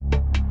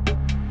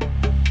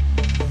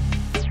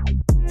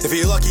If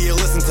you're lucky, you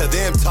listen to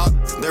them talk.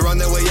 They're on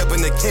their way up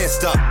and they can't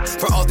stop.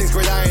 For all things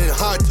great iron and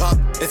hard top,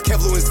 it's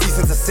Kev Lewis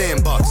since the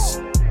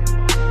Sandbox.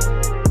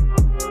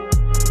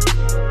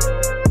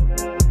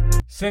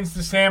 Since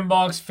the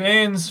Sandbox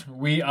fans,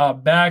 we are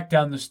back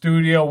down the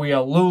studio. We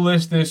are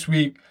Lou-less this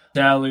week.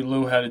 Sadly,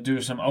 Lou had to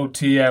do some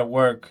OT at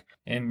work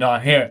and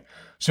not here.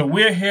 So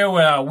we're here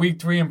with our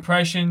Week 3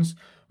 impressions.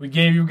 We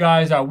gave you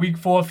guys our Week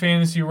 4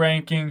 fantasy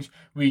rankings.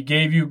 We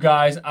gave you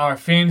guys our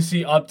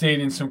fantasy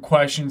update and some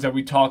questions that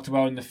we talked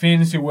about in the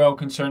fantasy world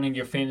concerning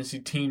your fantasy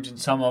teams and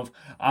some of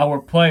our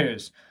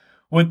players.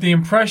 With the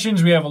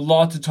impressions, we have a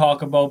lot to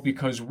talk about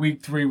because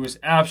Week 3 was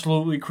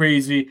absolutely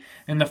crazy.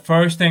 And the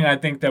first thing I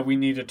think that we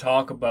need to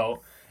talk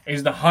about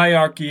is the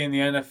hierarchy in the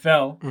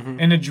NFL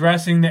and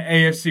addressing the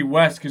AFC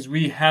West because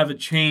we have a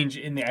change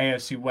in the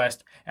AFC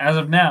West as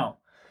of now.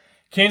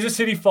 Kansas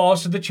City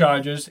falls to the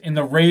Chargers, and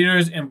the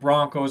Raiders and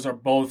Broncos are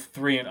both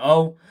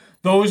 3-0.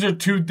 Those are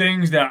two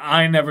things that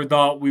I never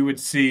thought we would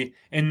see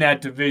in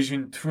that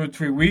division 2 or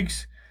 3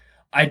 weeks.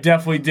 I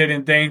definitely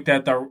didn't think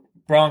that the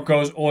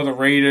Broncos or the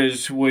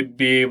Raiders would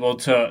be able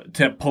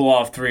to pull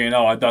off 3-0.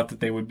 I thought that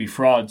they would be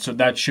frauds, so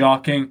that's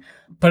shocking.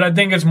 But I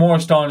think it's more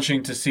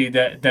astonishing to see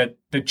that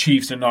the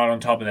Chiefs are not on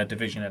top of that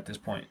division at this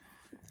point.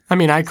 I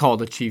mean, I called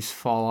the Chiefs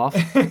fall off.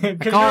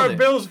 Because you're a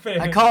Bills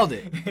fan. I called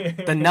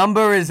it. The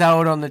number is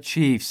out on the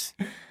Chiefs.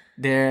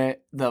 The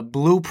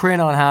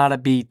blueprint on how to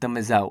beat them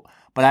is out.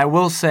 But I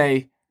will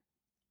say,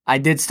 I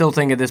did still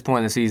think at this point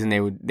in the season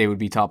they would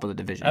be top of the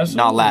division, Absolutely.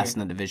 Not last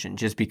in the division,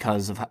 just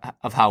because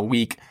of how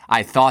weak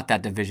I thought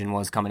that division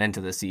was coming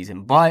into the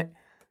season. But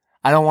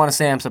I don't want to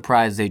say I'm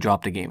surprised they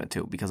dropped a game or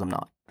two because I'm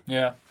not.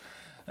 Yeah,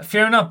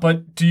 fair enough.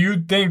 But do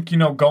you think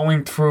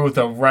going through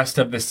the rest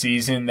of the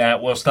season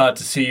that we'll start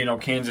to see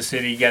Kansas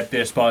City get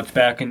their spots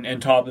back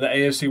in top of the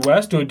AFC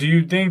West, or do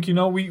you think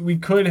we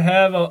could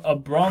have a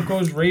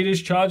Broncos,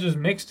 Raiders, Chargers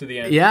mix to the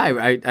end?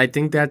 Yeah,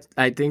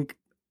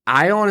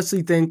 I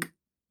honestly think.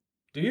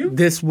 Do you?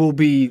 This will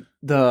be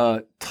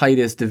the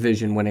tightest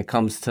division when it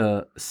comes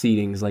to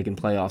seedings, like in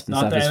playoffs and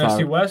Not stuff.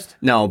 the NFC West?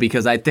 No,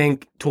 because I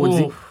think towards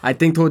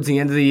the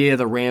end of the year,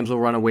 the Rams will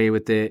run away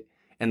with it,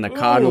 and the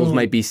Cardinals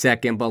might be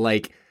second. But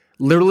like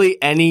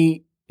literally at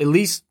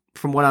least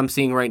from what I'm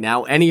seeing right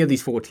now, any of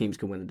these 4 teams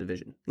can win the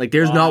division. Like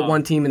there's not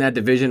one team in that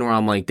division where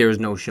I'm like, there's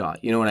no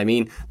shot. You know what I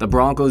mean? The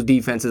Broncos'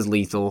 defense is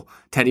lethal.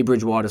 Teddy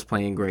Bridgewater's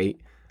playing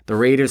great. The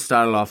Raiders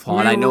started off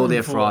hot. I know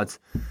they're frauds.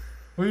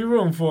 Who are you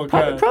rooting for,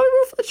 Probably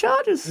root for the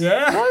Chargers.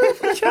 Yeah? Probably root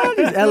for the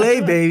Chargers.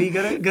 L.A., baby.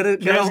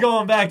 Kev's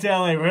going back to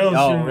L.A. real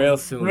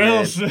soon.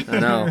 Real soon. I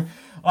know.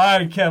 All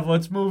right, Kev,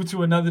 let's move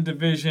to another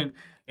division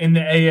in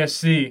the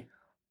AFC.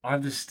 Are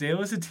the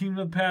Steelers a team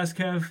of the past,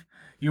 Kev?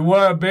 You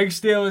were a big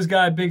Steelers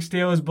guy, big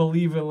Steelers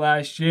believer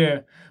last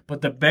year,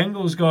 but the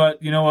Bengals got,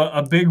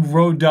 a big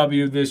road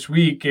W this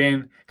week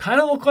and kind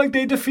of looked like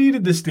they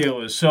defeated the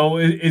Steelers. So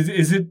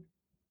is it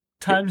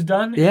time's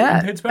done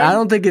in Pittsburgh? I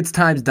don't think it's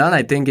time's done.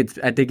 I think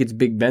it's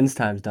Big Ben's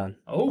time's done.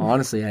 Oh.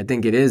 Honestly, I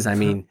think it is. I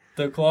mean,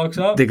 the clock's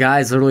up. The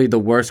guy's literally the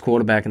worst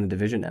quarterback in the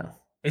division now.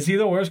 Is he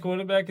the worst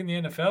quarterback in the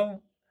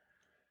NFL?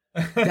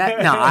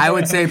 No, I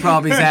would say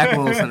probably Zach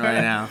Wilson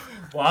right now.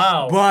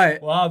 Wow.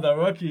 Wow, the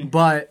rookie.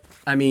 But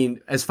I mean,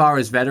 as far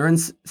as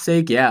veterans'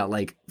 sake, yeah,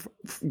 like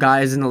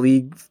guys in the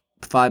league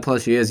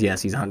 5+ years,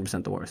 yes, he's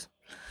 100% the worst.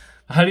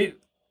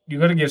 You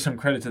got to give some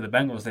credit to the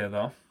Bengals there,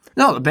 though.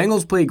 No, the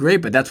Bengals played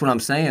great, but that's what I'm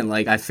saying.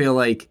 Like, I feel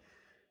like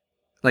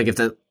if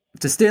the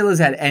Steelers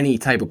had any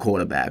type of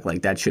quarterback,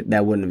 like that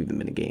wouldn't have even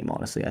been a game.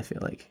 Honestly, I feel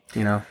like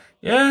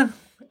Yeah,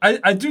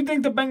 I do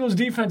think the Bengals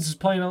defense is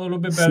playing a little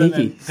bit better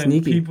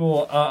than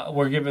people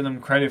were giving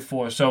them credit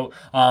for. So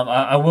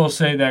I will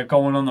say that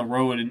going on the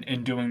road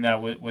and doing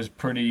that was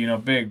pretty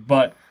big,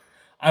 but.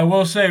 I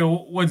will say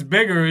what's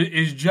bigger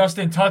is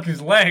Justin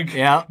Tucker's leg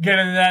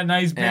getting that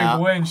nice big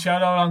win.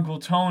 Shout out Uncle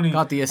Tony.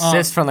 Got the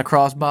assist from the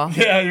crossbar.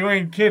 Yeah, you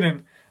ain't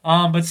kidding.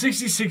 But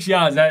 66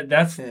 yards,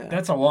 that's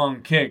a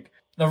long kick.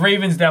 The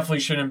Ravens definitely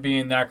shouldn't be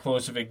in that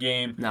close of a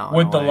game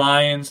with the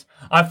Lions.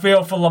 I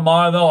feel for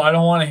Lamar, though. I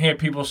don't want to hear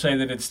people say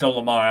that it's still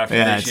Lamar after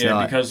this year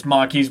because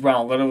Marquise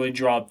Brown literally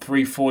dropped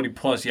 3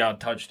 40+ yard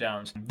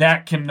touchdowns.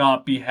 That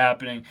cannot be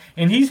happening.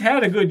 And he's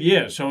had a good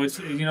year, so it's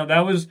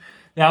that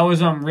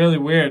was really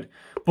weird.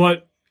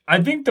 But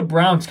I think the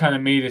Browns kind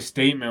of made a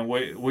statement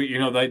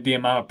with the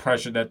amount of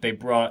pressure that they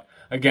brought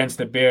against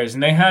the Bears.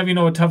 And they have,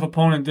 a tough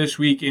opponent this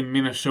week in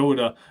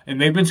Minnesota, and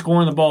they've been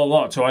scoring the ball a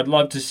lot. So I'd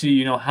love to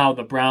see, how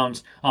the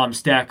Browns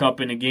stack up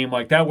in a game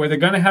like that where they're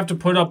going to have to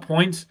put up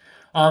points.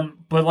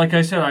 But like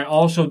I said, I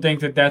also think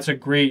that that's a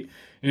great,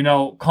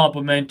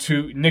 compliment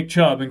to Nick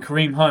Chubb and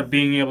Kareem Hunt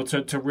being able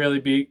to really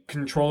be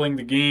controlling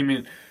the game.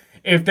 And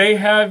if they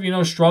have,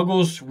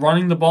 struggles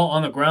running the ball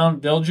on the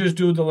ground, they'll just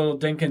do the little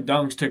dink and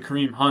dunks to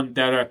Kareem Hunt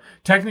that are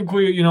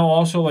technically,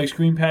 also like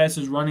screen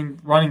passes,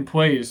 running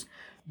plays.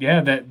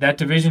 Yeah, that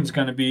division's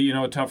going to be,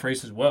 a tough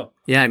race as well.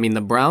 Yeah, I mean,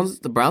 the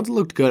Browns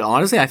looked good.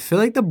 Honestly, I feel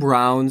like the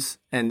Browns,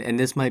 and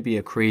this might be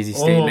a crazy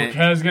statement.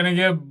 Kev's going to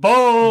get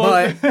bold.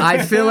 But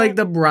I feel like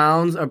the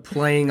Browns are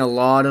playing a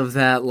lot of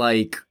that,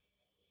 like,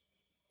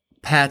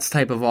 Pat's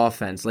type of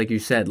offense, like you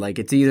said. Like,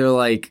 it's either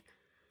like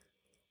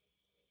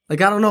I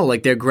don't know,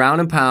 like they're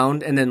ground and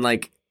pound, and then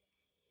like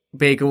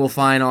Baker will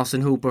find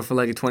Austin Hooper for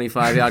like a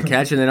 25-yard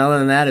catch, and then other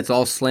than that, it's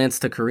all slants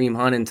to Kareem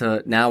Hunt and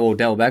to now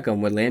Odell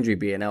Beckham with Landry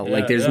being out.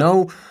 Like, there's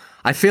no...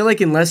 I feel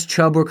like unless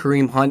Chubb or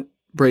Kareem Hunt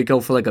break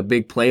out for like a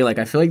big play, like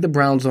I feel like the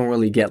Browns don't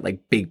really get like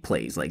big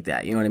plays like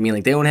that. You know what I mean?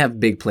 Like, they don't have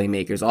big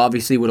playmakers.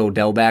 Obviously, with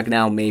Odell back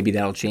now, maybe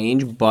that'll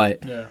change,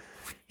 but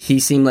he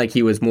seemed like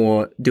he was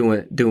more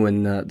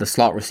doing the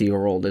slot receiver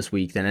role this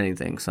week than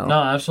anything. So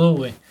no,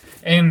 absolutely.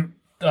 And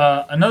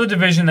another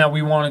division that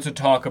we wanted to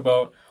talk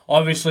about,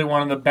 obviously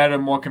one of the better,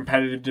 more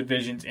competitive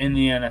divisions in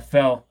the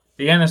NFL,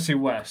 the NFC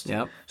West.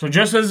 Yep. So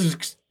just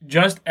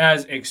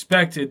as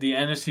expected, the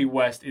NFC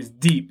West is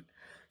deep.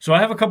 So I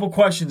have a couple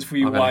questions for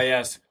you,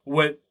 YS,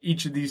 with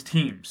each of these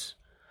teams.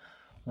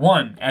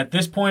 One, at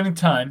this point in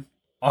time,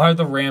 are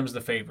the Rams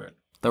the favorite?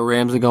 The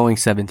Rams are going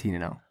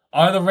 17-0.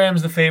 Are the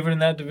Rams the favorite in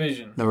that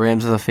division? The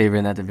Rams are the favorite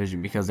in that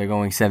division because they're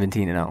going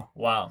 17-0.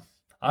 Wow.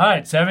 All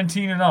right,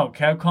 17-0.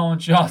 Kept calling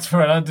shots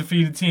for an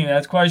undefeated team.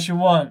 That's question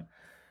one.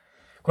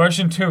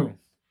 Question two.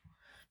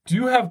 Do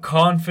you have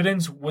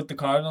confidence with the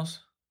Cardinals?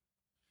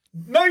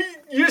 No,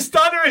 you're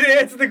stuttering to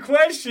answer the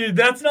question.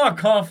 That's not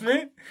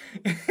confident.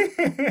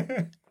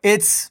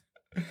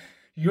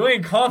 You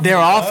ain't confident. Their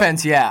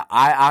offense, yeah.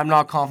 I'm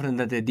not confident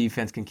that their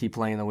defense can keep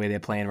playing the way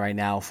they're playing right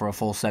now for a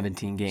full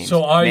 17 games.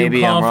 So are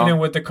you confident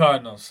with the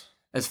Cardinals?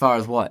 As far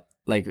as what?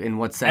 Like, in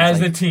what sense?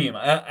 As a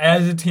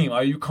team,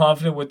 are you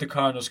confident with the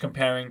Cardinals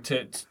comparing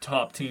to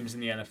top teams in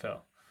the NFL?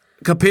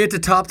 Compared to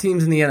top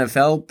teams in the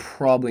NFL,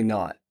 probably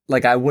not.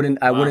 Like, I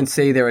wouldn't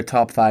say they're a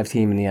top 5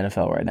 team in the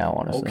NFL right now,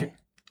 honestly. Okay.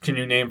 Can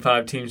you name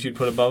 5 teams you'd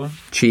put above them?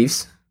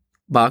 Chiefs,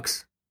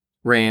 Bucks,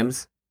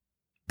 Rams,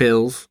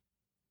 Bills.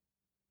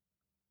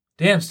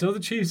 Damn, still the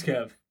Chiefs,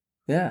 Kev.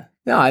 Yeah.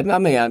 No, I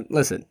mean,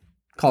 listen,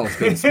 call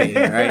it spade,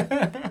 right?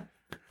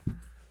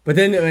 But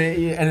then,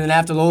 and then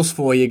after those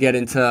 4, you get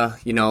into,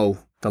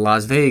 the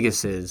Las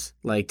Vegases,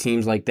 like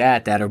teams like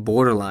that are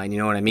borderline, you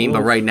know what I mean? Ooh.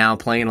 But right now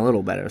playing a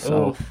little better,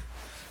 so. Ooh.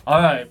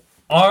 All right.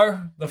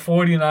 Are the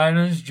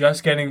 49ers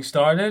just getting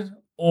started,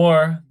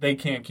 or they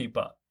can't keep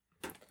up?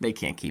 They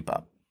can't keep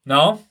up.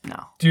 No?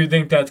 No. Do you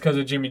think that's because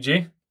of Jimmy G?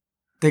 I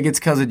think it's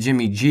because of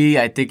Jimmy G.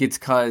 I think it's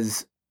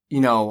because,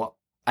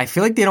 I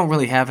feel like they don't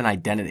really have an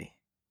identity.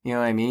 You know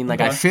what I mean?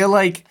 Like, I feel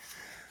like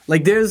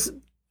there's,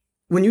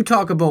 when you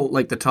talk about,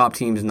 like, the top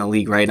teams in the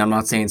league, right? And I'm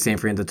not saying San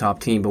Fran's the top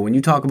team, but when you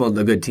talk about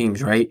the good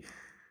teams, right?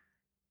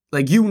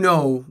 Like,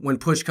 when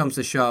push comes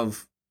to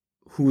shove,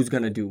 who's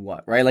going to do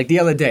what, right? Like, the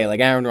other day,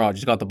 like, Aaron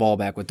Rodgers got the ball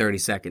back with 30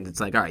 seconds.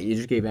 It's like, all right, you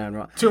just gave Aaron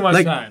Rodgers too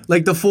much time.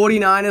 Like, the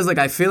 49ers, like,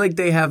 I feel like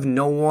they have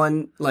no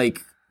one,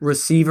 like,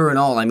 receiver and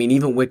all. I mean,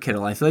 even with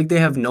Kittle, I feel like they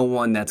have no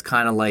one that's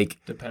kind of like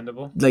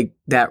dependable, like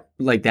that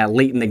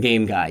late in the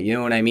game guy. You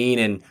know what I mean?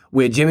 And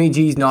where Jimmy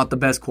G's not the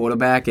best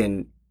quarterback,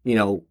 and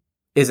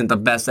isn't the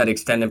best at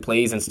extending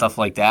plays and stuff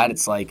like that.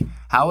 It's like,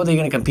 how are they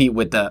going to compete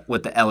with the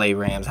LA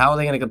Rams? How are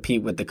they going to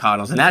compete with the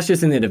Cardinals? And that's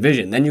just in the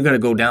division. Then you got to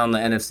go down the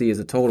NFC as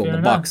a total, the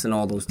Bucks and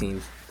all those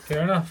teams.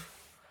 Fair enough.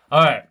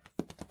 All right,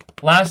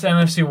 last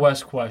NFC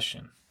West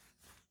question: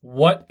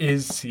 what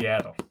is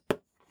Seattle?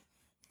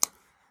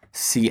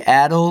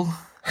 Seattle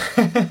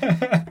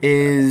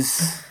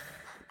is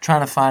trying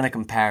to find a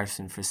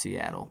comparison for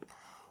Seattle.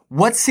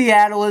 What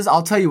Seattle is,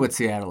 I'll tell you what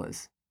Seattle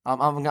is.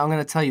 I'm going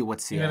to tell you what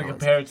Seattle is. You're going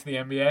to compare it to the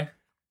NBA?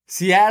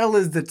 Seattle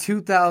is the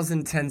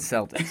 2010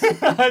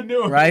 Celtics. I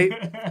knew it.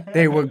 Right?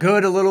 They were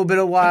good a little bit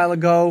a while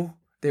ago.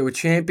 They were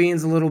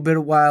champions a little bit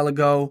a while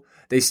ago.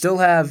 They still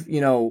have,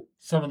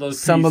 some of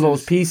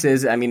those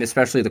pieces. I mean,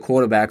 especially the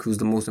quarterback, who's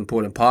the most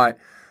important part.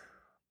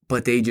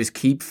 But they just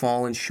keep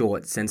falling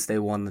short since they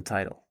won the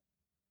title.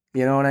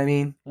 You know what I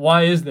mean?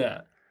 Why is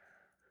that?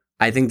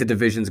 I think the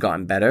division's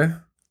gotten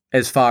better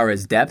as far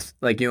as depth.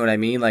 Like, you know what I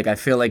mean? Like, I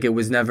feel like it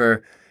was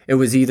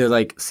either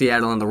like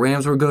Seattle and the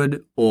Rams were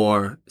good,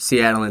 or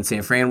Seattle and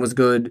San Fran was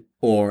good,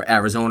 or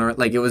Arizona.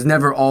 Like, it was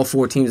never all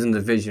 4 teams in the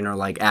division are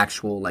like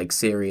actual, like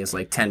serious,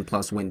 like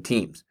 10+ win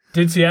teams.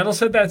 Did Seattle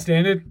set that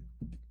standard?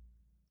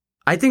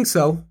 I think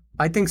so.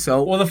 Or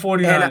the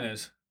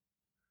 49ers?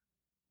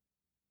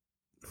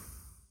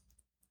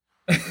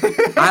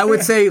 I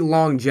would say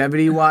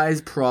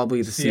longevity-wise,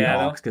 probably the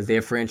Seahawks, because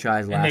their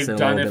franchise lasted a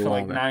little bit longer. And they've done it for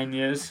like 9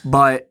 years.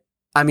 But,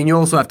 I mean, you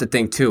also have to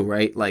think, too,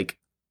 right? Like,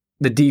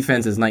 the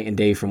defense is night and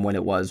day from when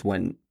it was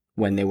when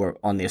they were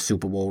on their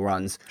Super Bowl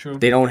runs. True.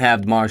 They don't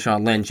have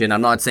Marshawn Lynch, and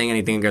I'm not saying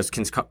anything against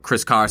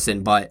Chris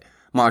Carson, but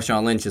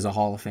Marshawn Lynch is a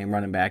Hall of Fame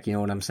running back, you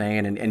know what I'm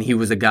saying? And he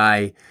was a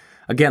guy,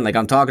 again, like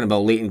I'm talking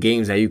about late in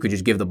games that you could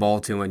just give the ball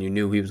to and you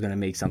knew he was going to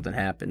make something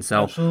happen.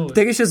 So absolutely.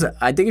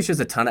 I think it's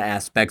just a ton of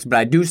aspects, but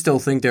I do still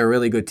think they're a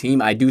really good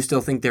team. I do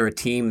still think they're a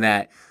team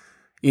that,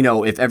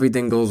 if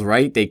everything goes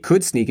right, they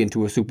could sneak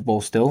into a Super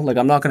Bowl still. Like,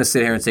 I'm not going to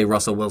sit here and say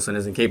Russell Wilson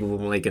isn't capable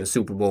of making a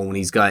Super Bowl when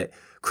he's got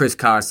Chris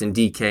Carson,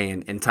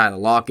 DK, and Tyler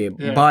Lockett,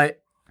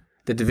 but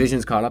the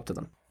division's caught up to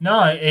them.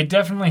 No, it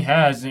definitely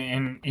has,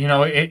 and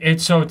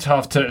it's so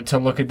tough to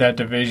look at that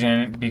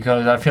division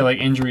because I feel like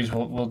injuries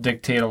will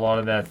dictate a lot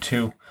of that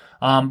too.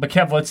 But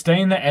Kev, let's stay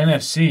in the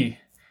NFC.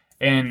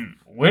 And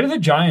where do the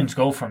Giants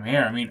go from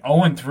here? I mean,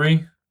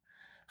 0-3,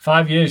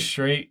 5 years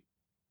straight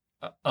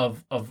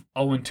of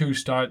 0-2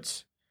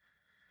 starts.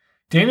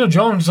 Daniel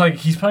Jones, like,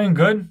 he's playing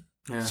good.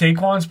 Yeah.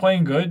 Saquon's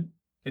playing good.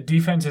 The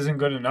defense isn't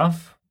good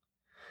enough.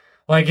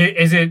 Like,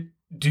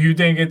 do you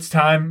think it's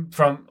time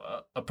from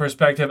a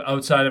perspective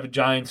outside of a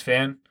Giants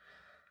fan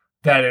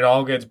that it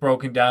all gets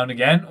broken down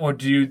again? Or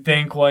do you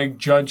think, like,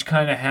 Judge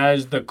kind of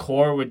has the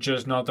core with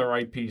just not the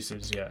right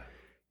pieces yet?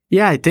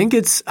 Yeah, I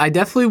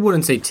definitely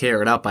wouldn't say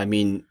tear it up. I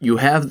mean, you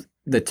have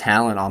the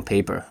talent on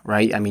paper,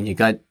 right? I mean, you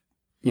got,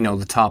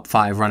 the top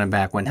 5 running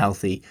back when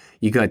healthy.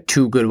 You got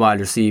 2 good wide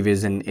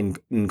receivers in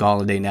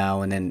Golladay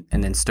now, and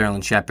then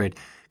Sterling Shepard.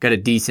 Got a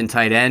decent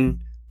tight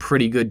end,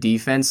 pretty good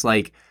defense.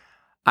 Like,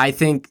 I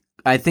think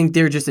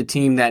they're just a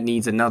team that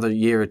needs another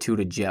year or two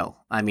to gel.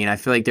 I mean, I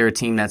feel like they're a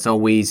team that's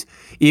always,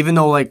 even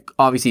though, like,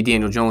 obviously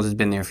Daniel Jones has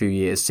been there a few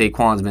years,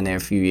 Saquon's been there a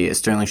few years,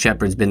 Sterling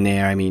Shepard's been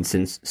there, I mean,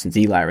 since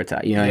Eli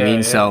retired, you know what I mean?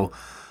 Yeah. So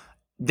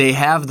they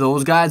have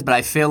those guys, but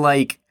I feel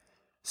like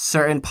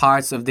certain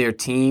parts of their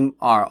team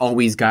are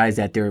always guys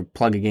that they're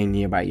plugging in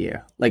year by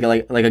year. Like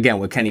again,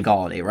 with Kenny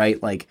Golladay,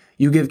 right? Like,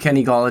 you give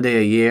Kenny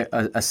Golladay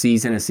a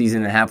season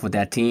and a half with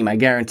that team, I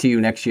guarantee you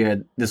next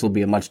year this will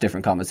be a much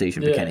different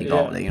conversation for Kenny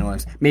Golladay. You know what I'm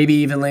saying? Maybe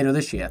even later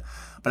this year.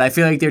 But I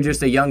feel like they're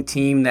just a young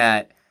team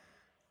that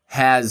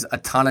has a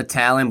ton of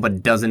talent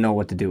but doesn't know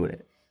what to do with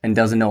it and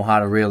doesn't know how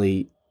to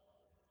really,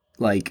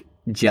 like,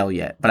 gel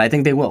yet. But I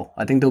think they will.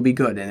 I think they'll be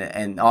good.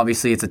 And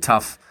obviously it's a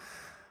tough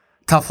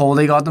hole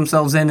they got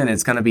themselves in, and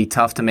it's going to be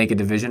tough to make a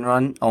division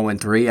run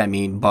 0-3. I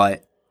mean,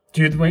 but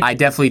I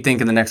definitely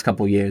think in the next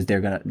couple of years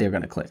they're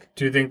gonna click.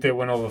 Do you think they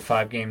win over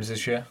 5 games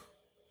this year?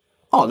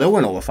 Oh, they'll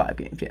win over 5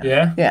 games.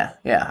 Yeah.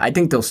 Yeah. I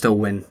think they'll still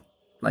win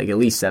like at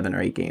least 7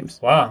 or 8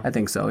 games. Wow. I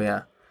think so.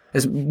 Yeah.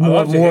 It's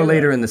more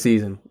later in the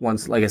season.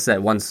 Once, like I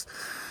said, once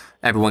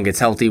everyone gets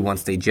healthy,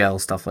 once they gel,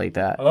 stuff like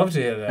that. I love to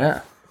hear that.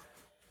 Yeah.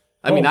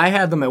 I mean, I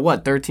had them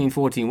at 13,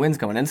 14 wins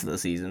coming into the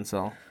season,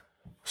 so.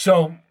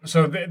 So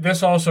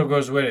this also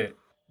goes with it.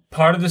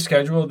 Part of the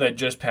schedule that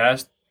just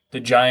passed, the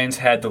Giants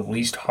had the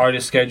least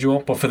hardest schedule,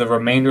 but for the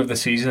remainder of the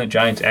season, the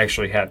Giants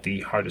actually had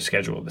the hardest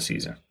schedule of the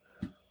season.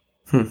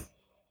 In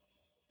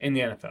the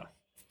NFL.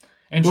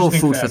 A little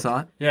food for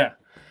thought. Yeah.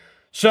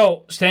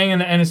 So, staying in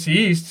the NFC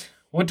East,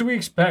 what do we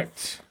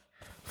expect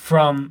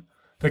from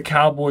the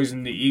Cowboys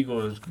and the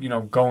Eagles,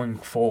 going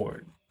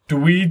forward? Do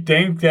we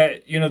think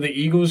that, the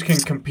Eagles can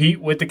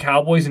compete with the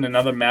Cowboys in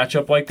another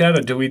matchup like that?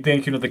 Or do we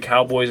think, the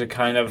Cowboys are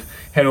kind of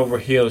head over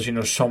heels,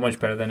 so much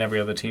better than every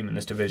other team in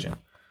this division?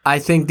 I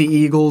think the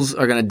Eagles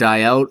are going to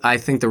die out. I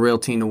think the real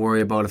team to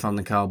worry about if I'm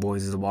the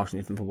Cowboys is the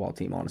Washington football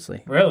team,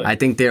 honestly. Really? I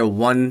think they're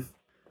one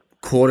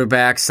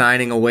quarterback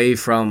signing away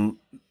from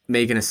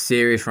making a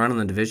serious run in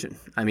the division.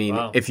 I mean,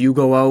 If you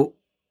go out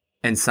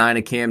and sign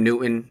a Cam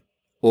Newton,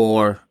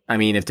 or, I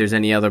mean, if there's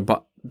any other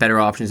better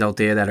options out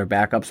there that are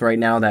backups right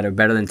now that are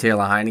better than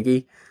Taylor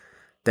Heineke,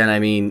 then, I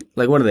mean,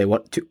 like, what are they?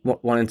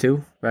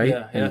 1-2, right?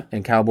 Yeah.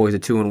 And Cowboys are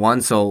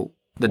 2-1, so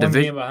the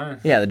division,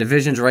 the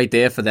division's right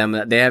there for them.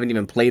 They haven't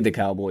even played the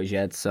Cowboys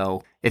yet,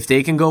 so if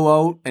they can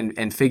go out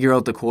and figure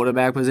out the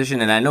quarterback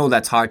position, and I know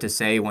that's hard to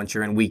say once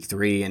you're in week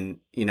 3 and,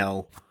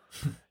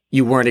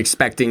 you weren't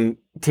expecting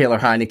Taylor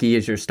Heineke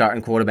as your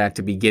starting quarterback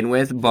to begin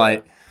with,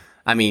 but,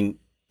 I mean,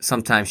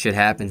 sometimes shit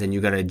happens and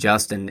you got to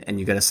adjust and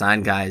you got to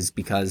sign guys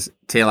because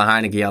Taylor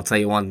Heineke, I'll tell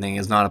you one thing,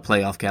 is not a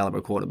playoff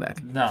caliber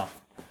quarterback. No.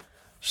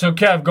 So,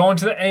 Kev, going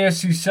to the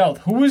AFC South,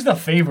 who is the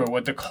favorite?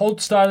 With the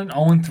Colts starting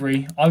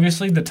 0-3,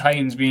 obviously the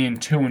Titans being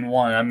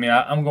 2-1. I mean,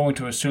 I'm going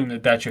to assume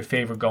that that's your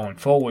favorite going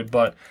forward,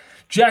 but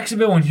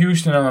Jacksonville and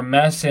Houston are a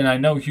mess, and I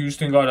know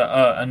Houston got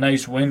a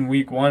nice win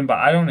week 1, but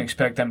I don't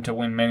expect them to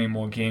win many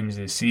more games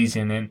this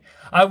season, and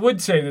I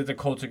would say that the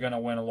Colts are going to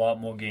win a lot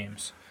more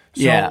games.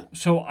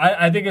 So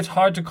I think it's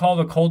hard to call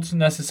the Colts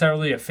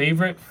necessarily a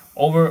favorite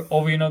over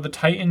the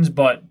Titans,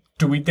 but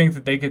do we think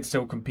that they could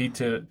still compete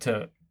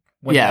to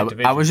win that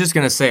division? I was just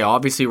gonna say,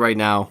 obviously, right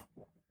now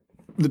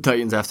the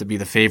Titans have to be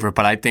the favorite,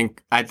 but I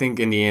think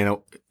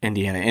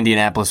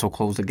Indianapolis will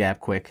close the gap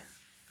quick.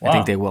 Wow. I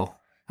think they will.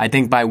 I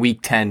think by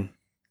week 10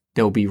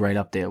 they'll be right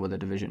up there with the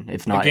division.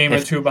 If not, a game or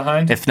 2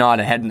 behind. If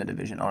not, ahead in the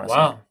division.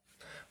 Honestly.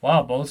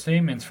 Wow, both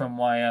statements from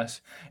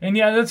YS, and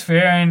yeah, that's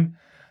fair. And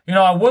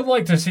I would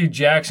like to see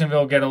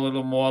Jacksonville get a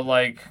little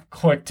more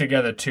click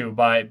together too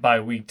by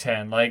week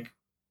 10. Like,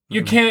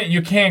 you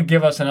can't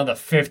give us another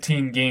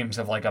 15 games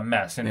of a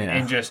mess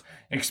and just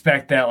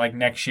expect that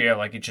next year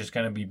it's just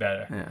gonna be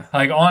better.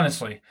 Yeah.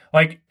 Honestly,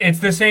 it's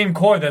the same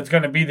core that's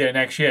gonna be there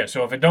next year.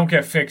 So if it don't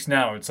get fixed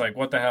now, it's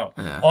what the hell?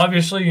 Yeah.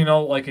 Obviously,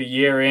 a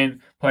year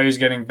in, players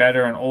getting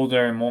better and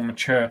older and more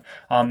mature.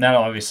 That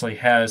obviously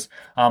has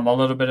a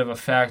little bit of a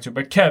factor.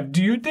 But Kev,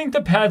 do you think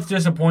the Pats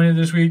disappointed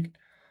this week?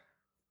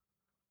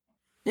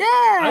 Yeah.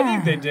 I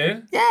think they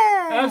did.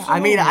 Yeah. Absolutely. I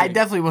mean, I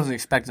definitely wasn't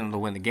expecting them to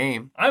win the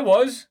game. I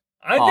was.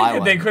 I think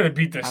that they could have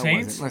beat the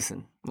Saints.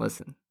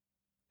 Listen.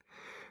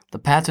 The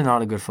Pats are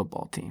not a good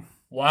football team.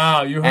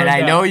 Wow, you heard that. And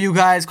I know you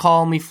guys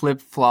call me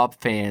flip-flop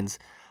fans,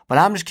 But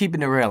I'm just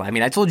keeping it real. I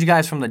mean, I told you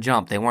guys from the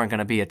jump they weren't going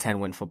to be a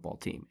 10-win football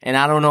team. And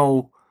I don't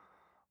know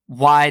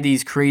why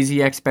these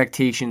crazy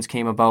expectations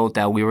came about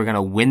that we were going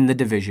to win the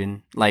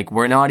division. Like,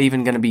 we're not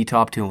even going to be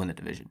top 2 in the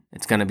division.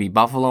 It's going to be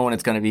Buffalo and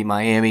it's going to be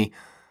Miami.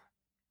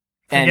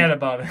 Forget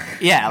about it.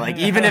 Yeah, like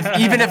even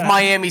if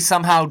Miami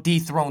somehow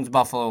dethrones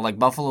Buffalo, like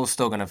Buffalo's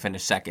still going to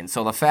finish second.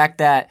 So the fact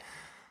that,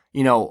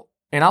 and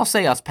I'll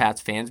say us Pats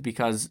fans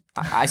because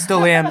I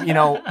still am,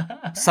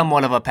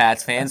 somewhat of a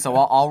Pats fan, so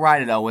I'll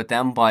ride it out with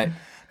them. But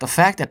the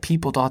fact that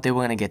people thought they were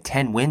going to get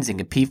 10 wins and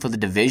compete for the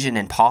division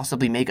and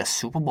possibly make a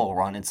Super Bowl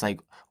run, it's like,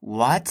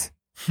 what?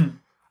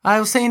 I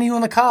was saying to you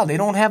in the car, they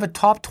don't have a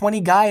top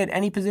 20 guy at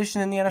any position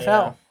in the NFL.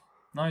 Yeah.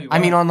 No, you were. I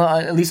mean,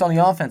 at least on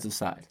the offensive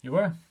side. You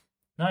were.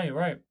 No, you're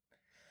right.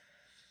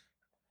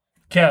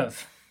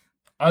 Kev,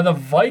 are the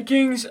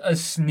Vikings a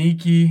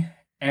sneaky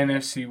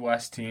NFC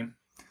West team?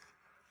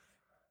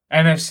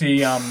 NFC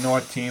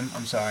North team,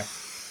 I'm sorry.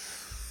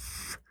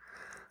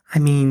 I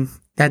mean,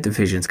 that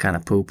division's kind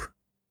of poop.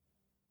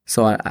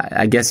 So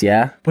I guess,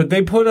 yeah. But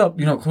they put up,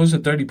 close to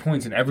 30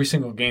 points in every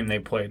single game they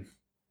played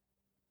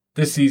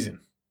this season.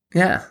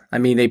 Yeah. I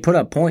mean, they put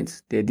up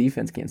points. Their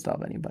defense can't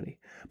stop anybody.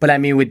 But, I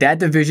mean, with that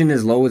division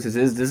as low as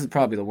it is, this is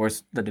probably the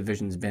worst the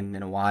division's been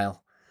in a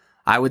while.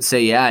 I would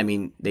say, yeah, I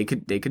mean, they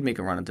could make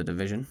a run at the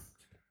division.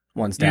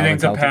 Once Do you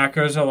think the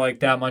Packers are like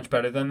that much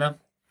better than them?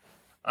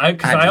 I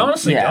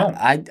honestly don't.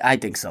 I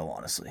think so,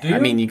 honestly. I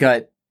mean, you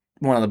got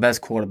one of the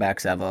best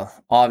quarterbacks ever.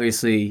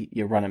 Obviously,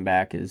 your running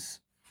back is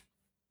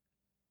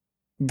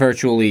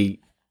virtually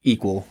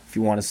equal, if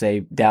you want to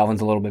say. Dalvin's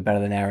a little bit better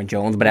than Aaron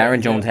Jones, but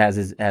Aaron Jones has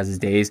his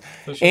days.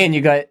 Sure. And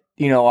you got,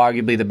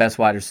 arguably the best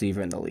wide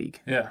receiver in the league.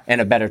 Yeah. And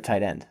a better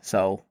tight end.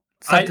 So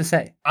it's tough to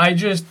say. I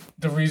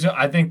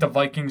think the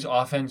Vikings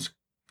offense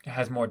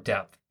has more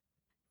depth.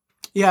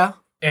 Yeah.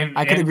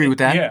 I could agree with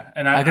that. Yeah.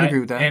 And I could agree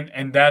with that.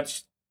 And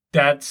that's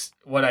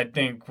what I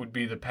think would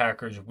be the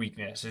Packers'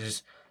 weakness.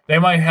 Is they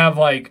might have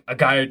like a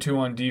guy or two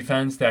on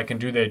defense that can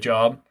do their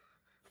job,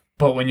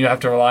 but when you have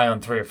to rely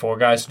on 3 or 4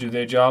 guys to do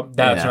their job,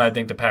 that's when I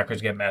think the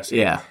Packers get messy.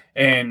 Yeah.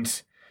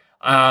 And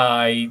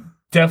I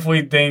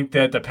definitely think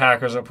that the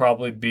Packers will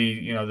probably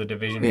be, the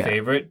division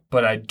favorite,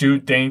 but I do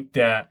think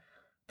that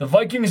the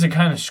Vikings are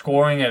kind of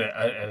scoring at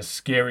a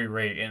scary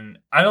rate, and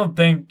I don't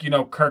think,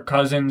 Kirk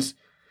Cousins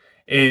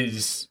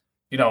is,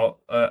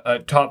 a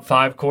top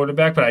 5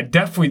 quarterback, but I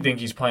definitely think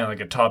he's playing like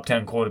a top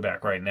 10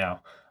 quarterback right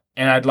now.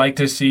 And I'd like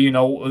to see,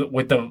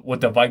 with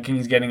the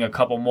Vikings getting a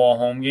couple more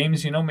home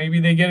games, maybe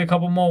they get a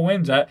couple more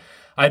wins. I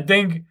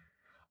think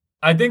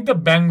the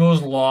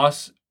Bengals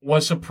loss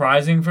was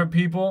surprising for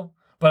people,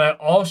 but I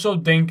also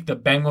think the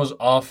Bengals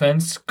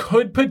offense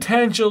could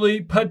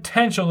potentially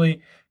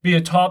be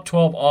a top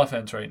 12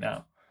 offense right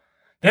now.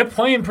 They're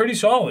playing pretty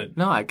solid.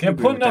 No, I could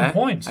agree with that. They're putting up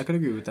points. I could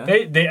agree with that.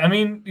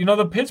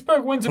 The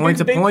Pittsburgh wins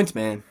points,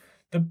 man.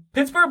 The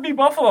Pittsburgh beat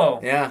Buffalo.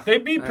 Yeah. They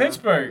beat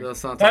Pittsburgh.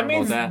 That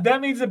means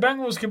the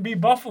Bengals can beat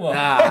Buffalo.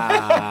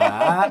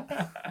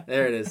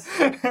 There it is.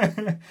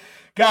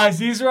 Guys,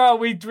 these are our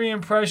week 3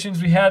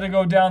 impressions. We had to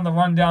go down the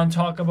rundown,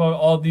 talk about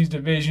all these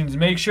divisions.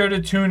 Make sure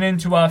to tune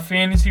into our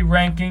fantasy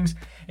rankings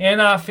and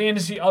our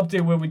fantasy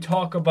update where we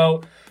talk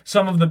about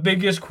some of the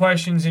biggest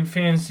questions in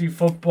fantasy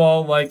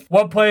football, like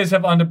what players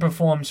have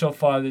underperformed so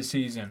far this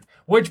season?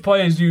 Which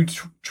players do you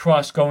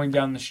trust going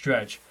down the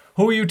stretch?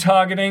 Who are you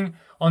targeting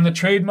on the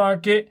trade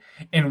market?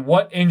 And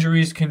what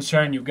injuries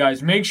concern you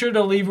guys? Make sure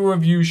to leave a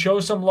review. Show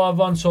some love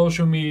on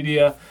social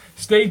media.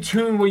 Stay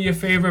tuned with your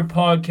favorite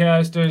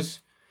podcasters.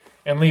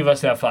 And leave us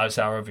that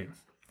 5-star review.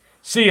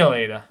 See you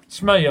later.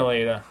 Smell you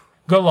later.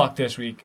 Good luck this week.